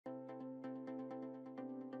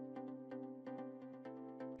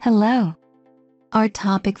Hello. Our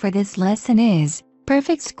topic for this lesson is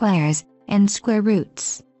perfect squares and square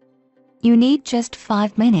roots. You need just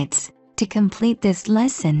 5 minutes to complete this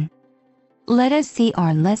lesson. Let us see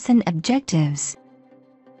our lesson objectives.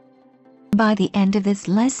 By the end of this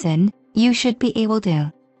lesson, you should be able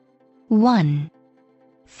to 1.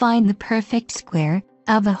 Find the perfect square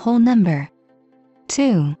of a whole number.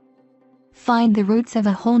 2. Find the roots of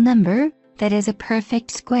a whole number that is a perfect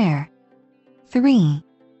square. 3.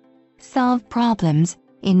 Solve problems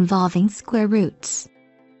involving square roots.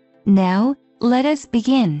 Now, let us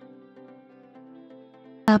begin.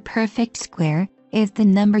 A perfect square is the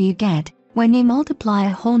number you get when you multiply a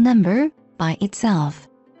whole number by itself.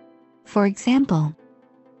 For example,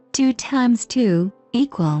 2 times 2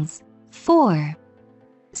 equals 4.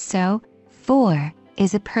 So, 4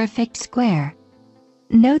 is a perfect square.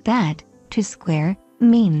 Note that to square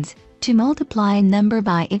means to multiply a number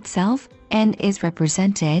by itself and is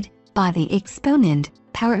represented by the exponent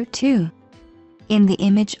power 2. In the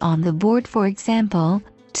image on the board, for example,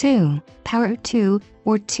 2 power 2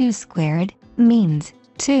 or 2 squared means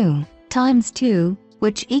 2 times 2,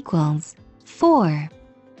 which equals 4.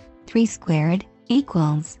 3 squared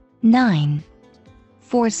equals 9.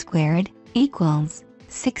 4 squared equals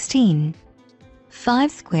 16.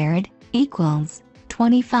 5 squared equals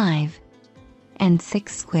 25. And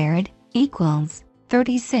 6 squared equals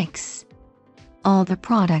 36. All the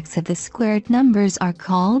products of the squared numbers are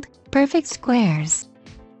called perfect squares.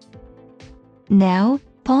 Now,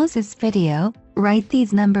 pause this video, write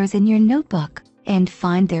these numbers in your notebook, and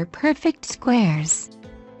find their perfect squares.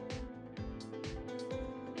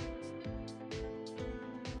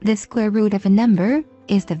 The square root of a number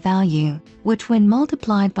is the value, which when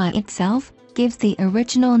multiplied by itself, gives the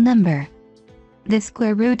original number. The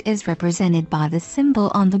square root is represented by the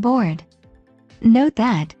symbol on the board. Note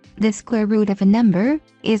that the square root of a number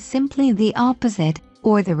is simply the opposite,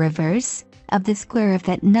 or the reverse, of the square of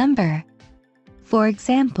that number. For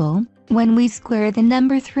example, when we square the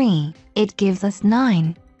number 3, it gives us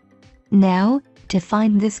 9. Now, to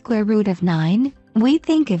find the square root of 9, we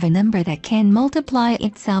think of a number that can multiply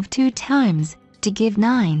itself 2 times to give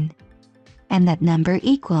 9. And that number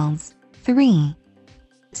equals 3.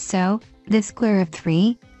 So, the square of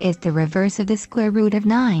 3 is the reverse of the square root of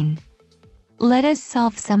 9. Let us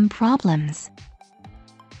solve some problems.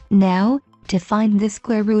 Now, to find the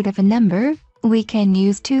square root of a number, we can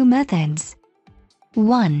use 2 methods.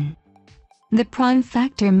 1. The prime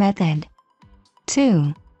factor method.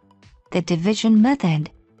 2. The division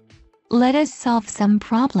method. Let us solve some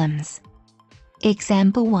problems.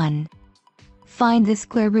 Example 1. Find the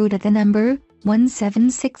square root of the number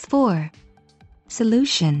 1764.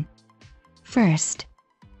 Solution. First,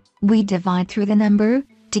 we divide through the number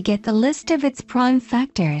to get the list of its prime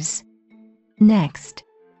factors. Next,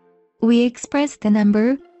 we express the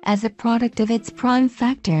number as a product of its prime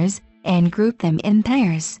factors and group them in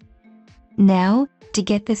pairs. Now, to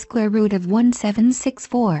get the square root of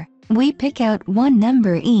 1764, we pick out one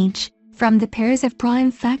number each from the pairs of prime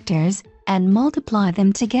factors and multiply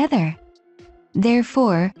them together.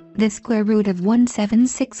 Therefore, the square root of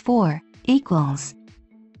 1764 equals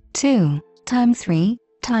 2 times 3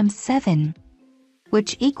 times 7,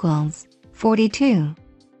 which equals 42.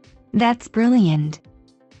 That's brilliant.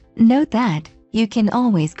 Note that you can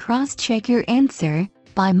always cross-check your answer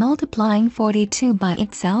by multiplying 42 by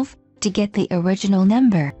itself to get the original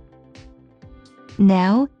number.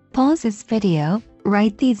 Now, pause this video,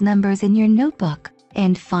 write these numbers in your notebook,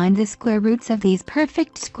 and find the square roots of these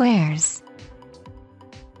perfect squares.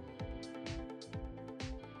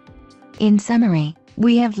 In summary,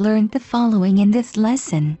 we have learned the following in this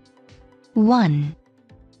lesson. 1.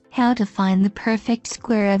 How to find the perfect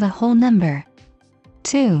square of a whole number.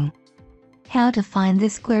 2. How to find the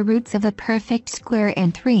square roots of a perfect square.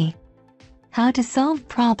 And 3. How to solve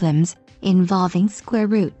problems involving square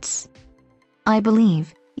roots. I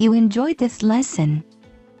believe you enjoyed this lesson.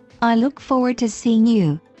 I look forward to seeing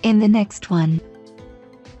you in the next one.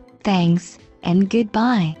 Thanks, and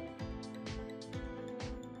goodbye.